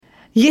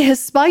ये है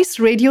spice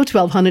radio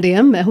 1200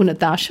 AM। मैं हूं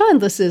Natasha and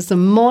this is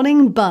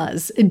morning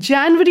बज।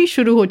 जनवरी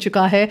शुरू हो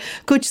चुका है।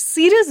 कुछ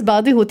सीरियस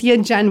बातें होती है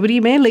जनवरी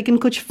में, लेकिन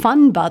कुछ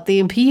फन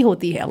बातें भी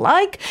होती है।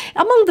 Like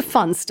among the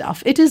fun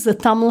stuff, it is the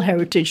Tamil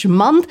heritage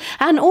month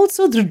and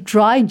also the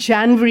dry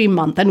January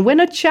month. And when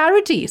a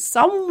charity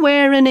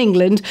somewhere in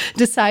England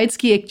decides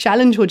कि एक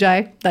चैलेंज हो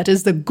जाए, that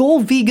is the go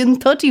vegan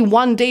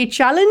 31 day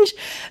challenge,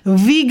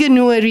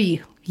 वीगनुअरी,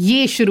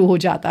 ये शुरू हो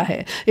जाता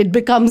है। It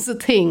becomes a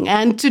thing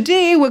and today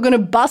we are gonna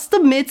bast the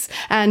myths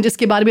and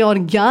इसके बारे में और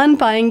ज्ञान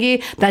पाएंगे।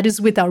 That is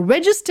with our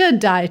registered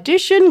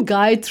dietitian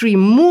Gayatri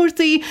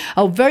Murthy.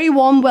 A very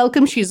warm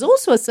welcome. She is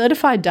also a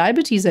certified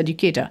diabetes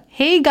educator.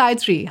 Hey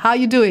Gayatri, how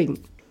are you doing?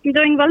 I'm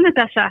doing well,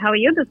 Natasha. How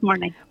are you this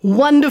morning?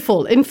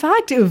 Wonderful. In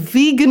fact,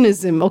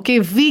 veganism,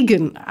 okay,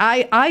 vegan,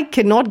 I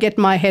cannot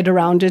get my head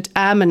around it.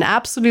 I'm an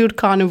absolute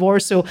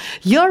carnivore. So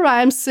here I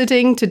am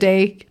sitting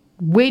today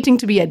waiting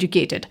to be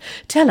educated.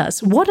 Tell us,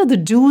 what are the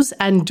do's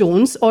and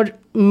don'ts? Or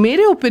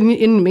mere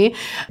opinion mein,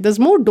 there's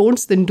more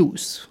don'ts than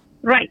do's.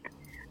 Right.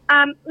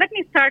 Let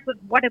me start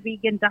with what a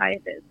vegan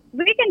diet is.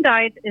 Vegan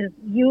diet is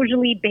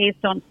usually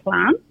based on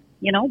plants.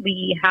 You know, we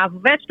have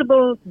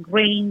vegetables,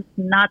 grains,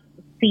 nuts,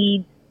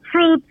 seeds,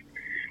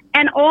 fruits,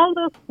 and all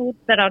those foods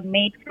that are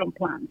made from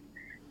plants.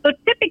 So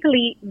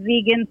typically,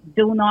 vegans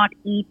do not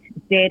eat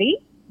dairy,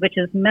 which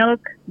is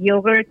milk,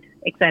 yogurt,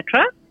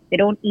 etc.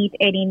 They don't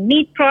eat any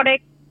meat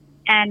products.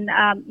 And,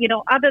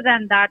 other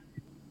than that,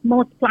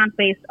 most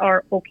plant-based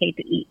are okay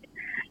to eat.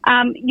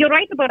 You're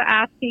right about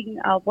asking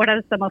what are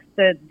some of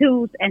the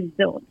do's and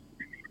don'ts.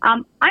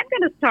 I'm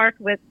going to start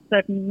with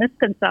certain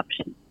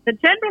misconceptions. The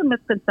general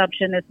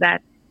misconception is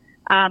that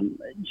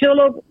जो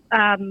लोग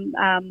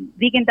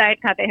vegan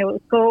diet खाते हैं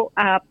उसको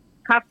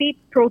काफी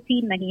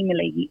protein नहीं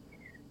मिलेगी.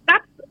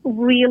 That's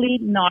really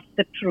not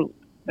the truth,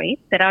 right?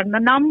 There are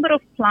a number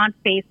of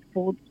plant-based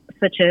foods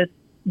such as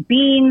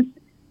beans,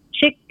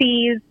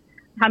 chickpeas,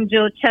 हम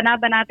जो चना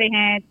बनाते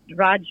हैं,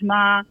 राजमा,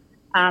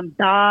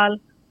 दाल,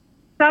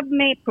 सब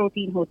में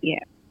प्रोटीन होती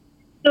है.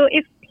 So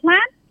if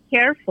planned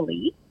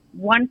carefully,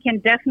 one can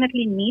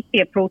definitely meet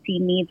their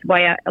protein needs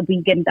via a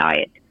vegan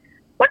diet.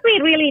 What we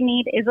really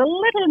need is a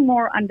little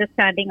more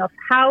understanding of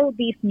how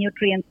these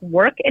nutrients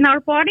work in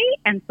our body,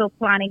 and so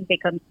planning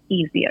becomes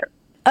easier.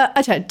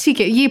 अच्छा ठीक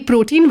है, ये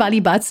protein वाली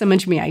बात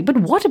समझ में आई, but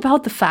what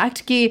about the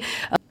fact कि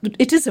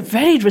it is a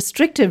very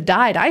restrictive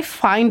diet. I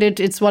find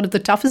it's one of the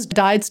toughest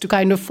diets to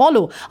kind of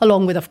follow,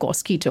 along with, of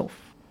course, keto.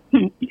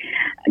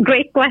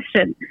 Great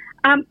question.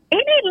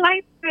 Any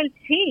lifestyle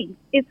change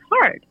is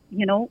hard.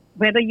 You know,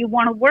 whether you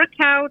want to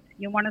work out,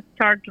 you want to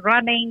start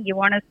running, you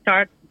want to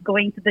start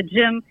going to the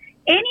gym,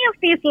 any of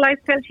these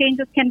lifestyle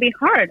changes can be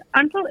hard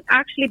until it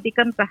actually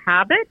becomes a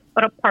habit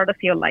or a part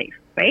of your life,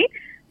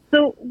 right?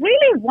 So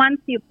really,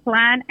 once you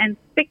plan and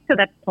stick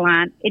to that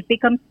plan, it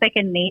becomes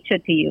second nature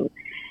to you.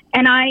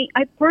 And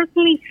I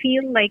personally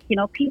feel like,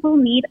 people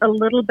need a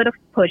little bit of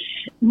push,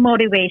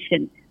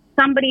 motivation,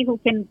 somebody who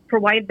can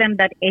provide them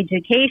that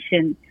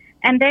education.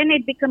 And then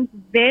it becomes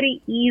very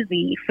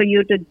easy for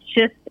you to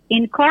just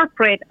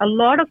incorporate a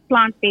lot of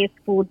plant-based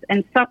foods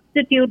and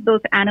substitute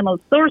those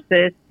animal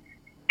sources.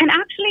 And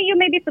actually, you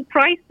may be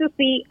surprised to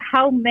see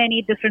how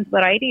many different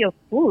variety of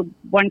foods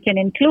one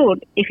can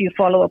include if you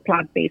follow a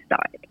plant-based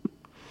diet.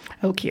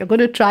 Okay, you're going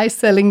to try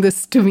selling this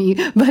to me.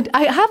 But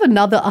I have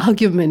another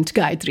argument,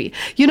 Gayatri.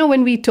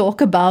 When we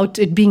talk about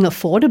it being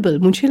affordable,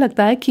 मुझे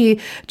लगता है कि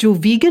जो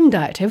vegan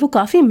diet है वो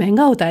काफी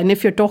महंगा होता है. And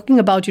if you're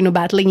talking about,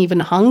 battling even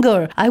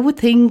hunger, I would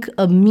think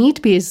a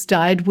meat-based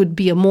diet would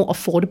be a more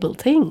affordable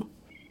thing.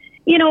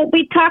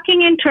 We're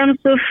talking in terms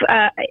of,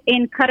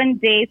 in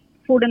current days,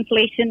 food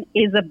inflation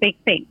is a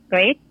big thing,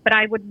 right? But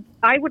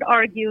I would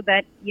argue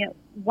that,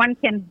 one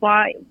can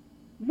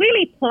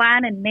really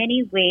plan in many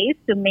ways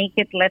to make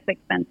it less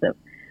expensive.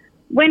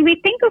 When we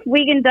think of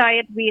vegan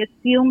diet, we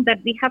assume that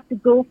we have to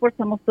go for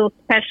some of those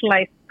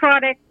specialized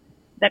products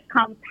that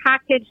come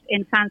packaged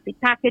in fancy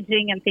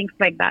packaging and things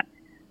like that.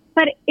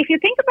 But if you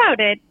think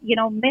about it,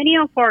 many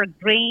of our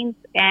grains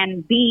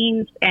and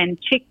beans and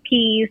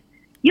chickpeas,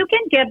 you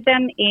can get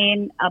them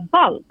in a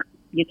bulk.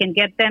 You can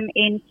get them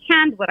in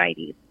canned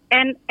varieties.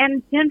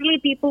 And generally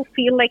people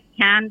feel like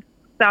canned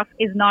stuff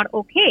is not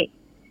okay.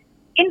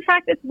 In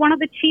fact, it's one of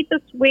the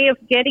cheapest way of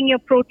getting your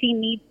protein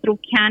needs through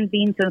canned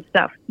beans and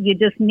stuff. You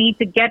just need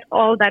to get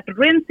all that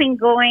rinsing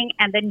going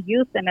and then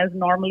use them as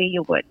normally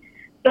you would.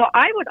 So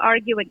I would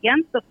argue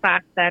against the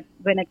fact that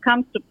when it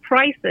comes to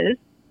prices,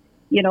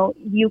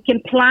 you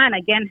can plan.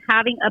 Again,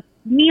 having a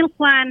meal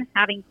plan,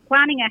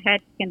 planning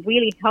ahead can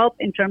really help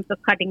in terms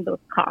of cutting those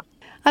costs.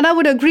 And I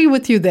would agree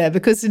with you there,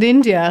 because in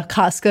India,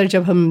 खासकर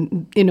जब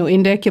हम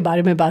India के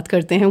बारे में बात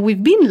करते हैं,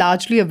 we've been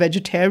largely a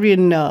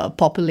vegetarian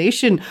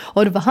population,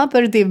 और वहाँ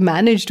पर they've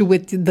managed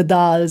with the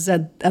dals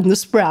and the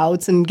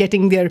sprouts and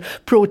getting their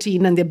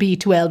protein and their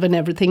B12 and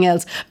everything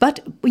else. But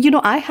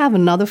I have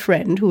another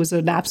friend who is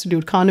an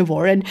absolute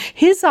carnivore, and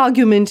his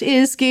argument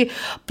is that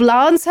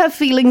plants have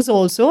feelings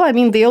also. I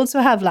mean, they also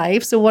have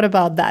life. So what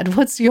about that?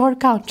 What's your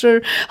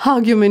counter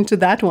argument to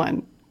that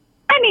one?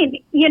 I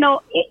mean,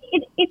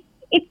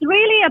 it's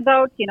really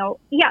about,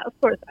 yeah, of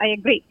course, I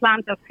agree.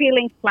 Plants are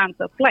feelings, plants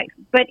are life.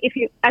 But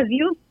as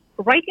you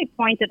rightly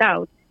pointed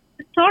out,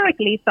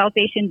 historically, South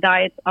Asian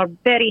diets are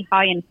very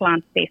high in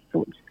plant-based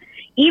foods.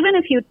 Even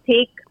if you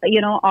take,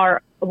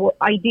 our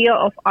idea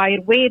of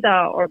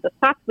Ayurveda or the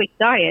Sattvic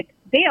diet,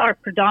 they are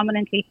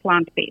predominantly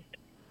plant-based.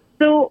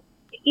 So,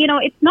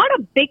 it's not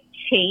a big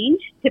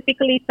change.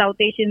 Typically, South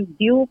Asians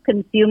do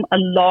consume a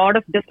lot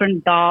of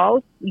different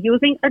dals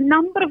using a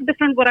number of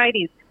different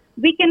varieties.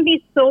 We can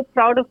be so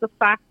proud of the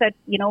fact that,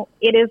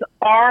 it is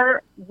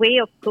our way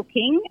of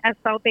cooking as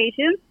South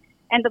Asians.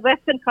 And the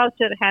Western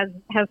culture has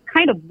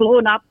kind of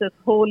blown up this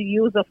whole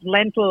use of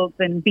lentils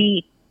and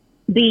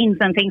beans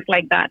and things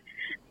like that.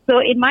 So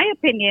in my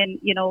opinion,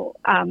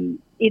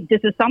 if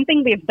this is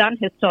something we've done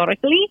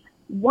historically,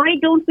 why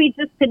don't we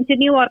just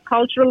continue our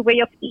cultural way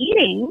of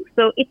eating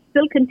so it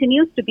still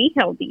continues to be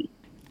healthy?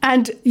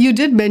 And you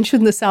did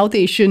mention the South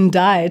Asian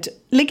diet.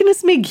 लेकिन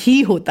इसमें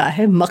घी होता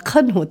है,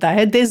 मक्खन होता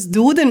है. There's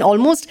doodh in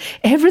almost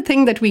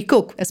everything that we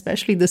cook,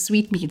 especially the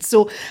sweet meats.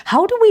 So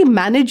how do we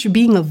manage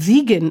being a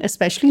vegan,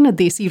 especially in a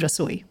desi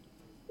rasoi?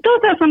 Those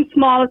are some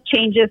small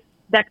changes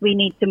that we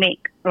need to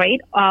make,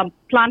 right?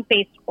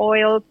 Plant-based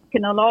oils,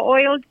 canola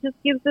oil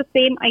just gives the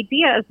same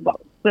idea as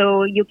well.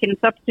 So you can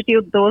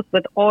substitute those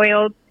with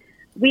oils.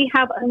 We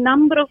have a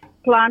number of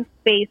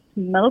plant-based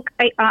milk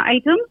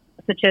items,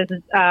 such as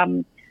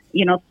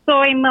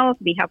soy milk,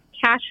 we have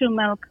cashew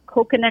milk,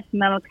 coconut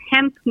milk,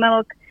 hemp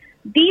milk.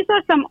 These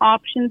are some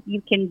options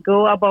you can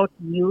go about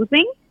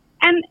using.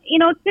 And,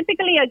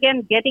 typically,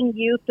 again, getting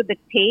used to the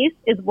taste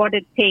is what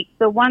it takes.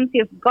 So once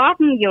you've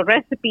gotten your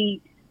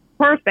recipe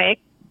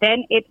perfect,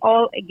 then it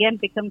all, again,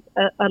 becomes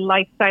a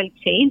lifestyle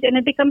change and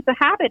it becomes a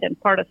habit and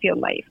part of your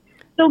life.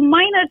 So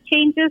minor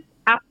changes,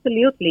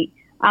 absolutely.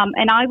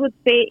 And I would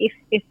say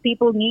if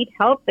people need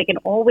help, they can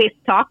always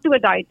talk to a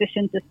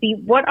dietitian to see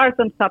what are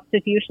some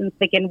substitutions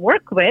they can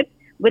work with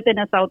within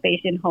a South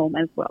Asian home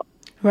as well.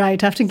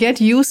 Right. I have to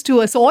get used to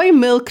a soy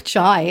milk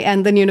chai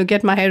and then,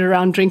 get my head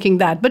around drinking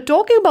that. But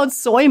talking about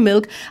soy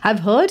milk,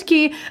 I've heard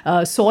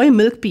that soy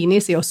milk peene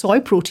se or soy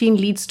protein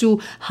leads to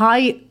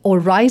high or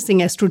rising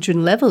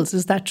estrogen levels.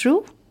 Is that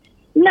true?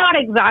 Not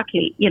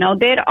exactly.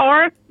 There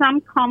are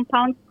some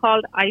compounds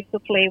called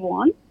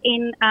isoflavones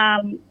in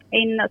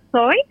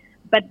soy,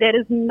 but there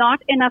is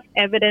not enough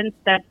evidence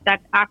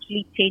that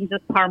actually changes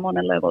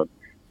hormonal levels.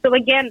 So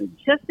again,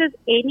 just as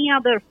any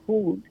other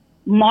food,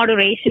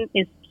 moderation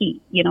is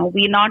key.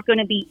 We're not going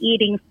to be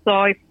eating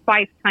soy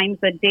 5 times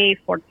a day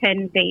for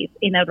 10 days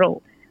in a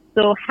row.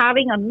 So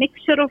having a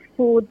mixture of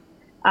foods,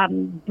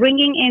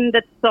 bringing in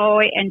the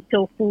soy and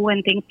tofu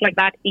and things like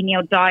that in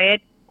your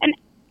diet, and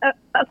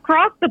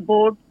across the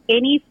board,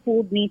 any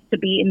food needs to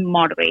be in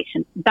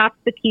moderation. That's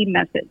the key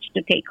message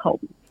to take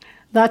home.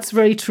 That's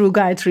very true,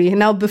 Gayatri.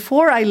 Now,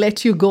 before I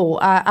let you go,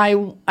 I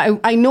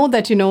know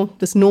that,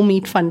 this no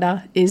meat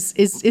funda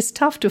is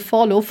tough to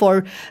follow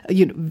for,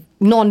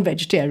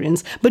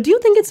 non-vegetarians. But do you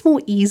think it's more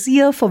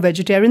easier for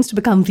vegetarians to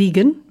become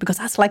vegan? Because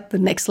that's like the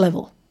next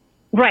level.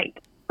 Right.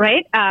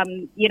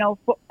 When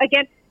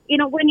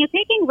you're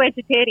taking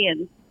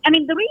vegetarians,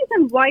 the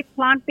reason why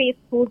plant-based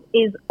food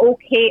is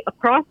okay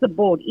across the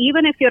board,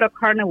 even if you're a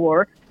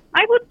carnivore,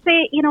 I would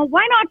say,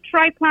 why not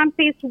try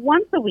plant-based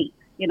once a week?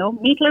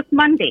 Meatless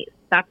Mondays.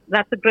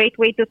 That's a great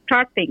way to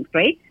start things,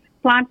 right?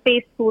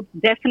 Plant-based foods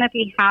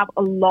definitely have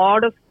a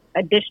lot of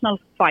additional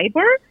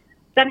fiber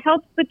that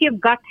helps with your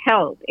gut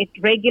health. It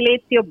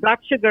regulates your blood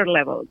sugar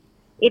levels.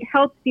 It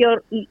helps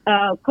your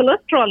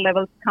cholesterol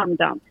levels come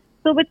down.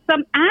 So with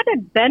some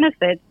added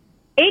benefits,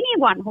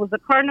 anyone who's a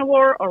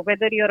carnivore or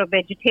whether you're a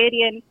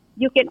vegetarian,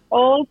 you can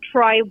all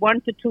try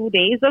 1 to 2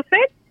 days of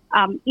it.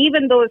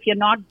 Even though if you're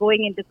not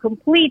going into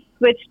complete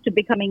switch to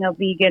becoming a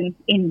vegan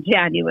in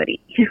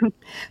January.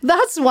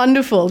 That's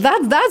wonderful.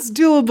 That's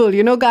doable,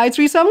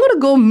 Gayatri. So I'm going to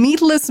go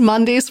meatless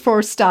Mondays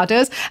for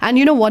starters. And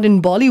you know what?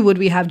 In Bollywood,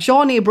 we have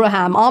John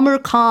Abraham, Amir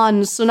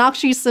Khan,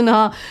 Sonakshi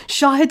Sinha,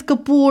 Shahid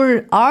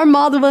Kapoor, R.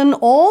 Madhavan,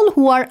 all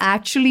who are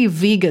actually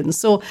vegans.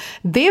 So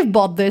they've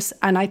bought this.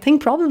 And I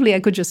think probably I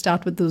could just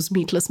start with those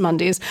meatless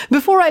Mondays.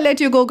 Before I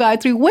let you go,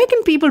 Gayatri, where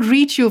can people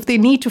reach you if they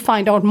need to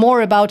find out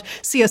more about,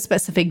 say, a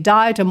specific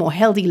diet, a more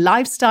healthy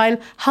lifestyle?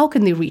 How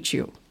can they reach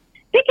you?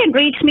 They can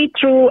reach me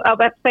through a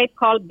website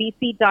called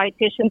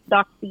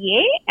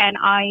bcdietitians.ca, and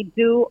I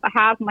do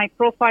have my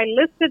profile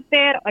listed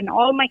there and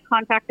all my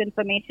contact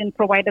information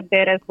provided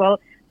there as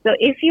well. So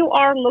if you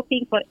are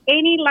looking for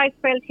any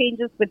lifestyle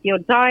changes with your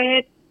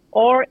diet,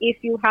 or if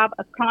you have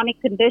a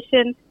chronic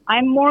condition,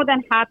 I'm more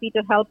than happy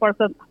to help our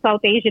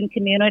South Asian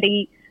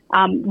community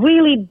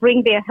really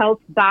bring their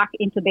health back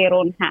into their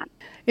own hands.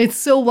 It's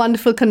so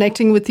wonderful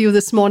connecting with you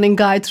this morning,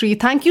 Gayatri.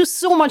 Thank you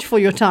so much for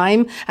your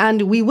time.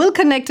 And we will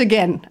connect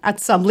again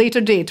at some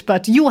later date.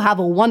 But you have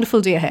a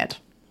wonderful day ahead.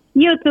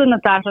 You too,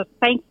 Natasha.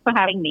 Thanks for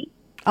having me.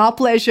 Our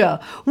pleasure.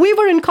 We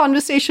were in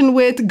conversation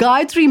with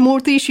Gayatri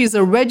Murthy. She's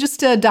a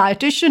registered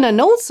dietitian and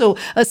also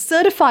a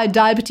certified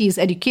diabetes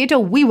educator.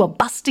 We were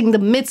busting the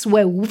myths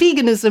where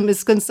veganism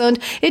is concerned.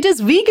 It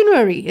is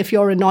Veganuary. If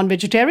you're a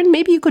non-vegetarian,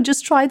 maybe you could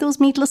just try those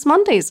meatless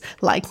Mondays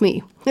like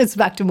me. It's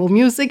back to more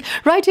music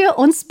right here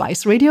on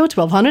Spice Radio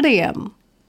 1200 AM.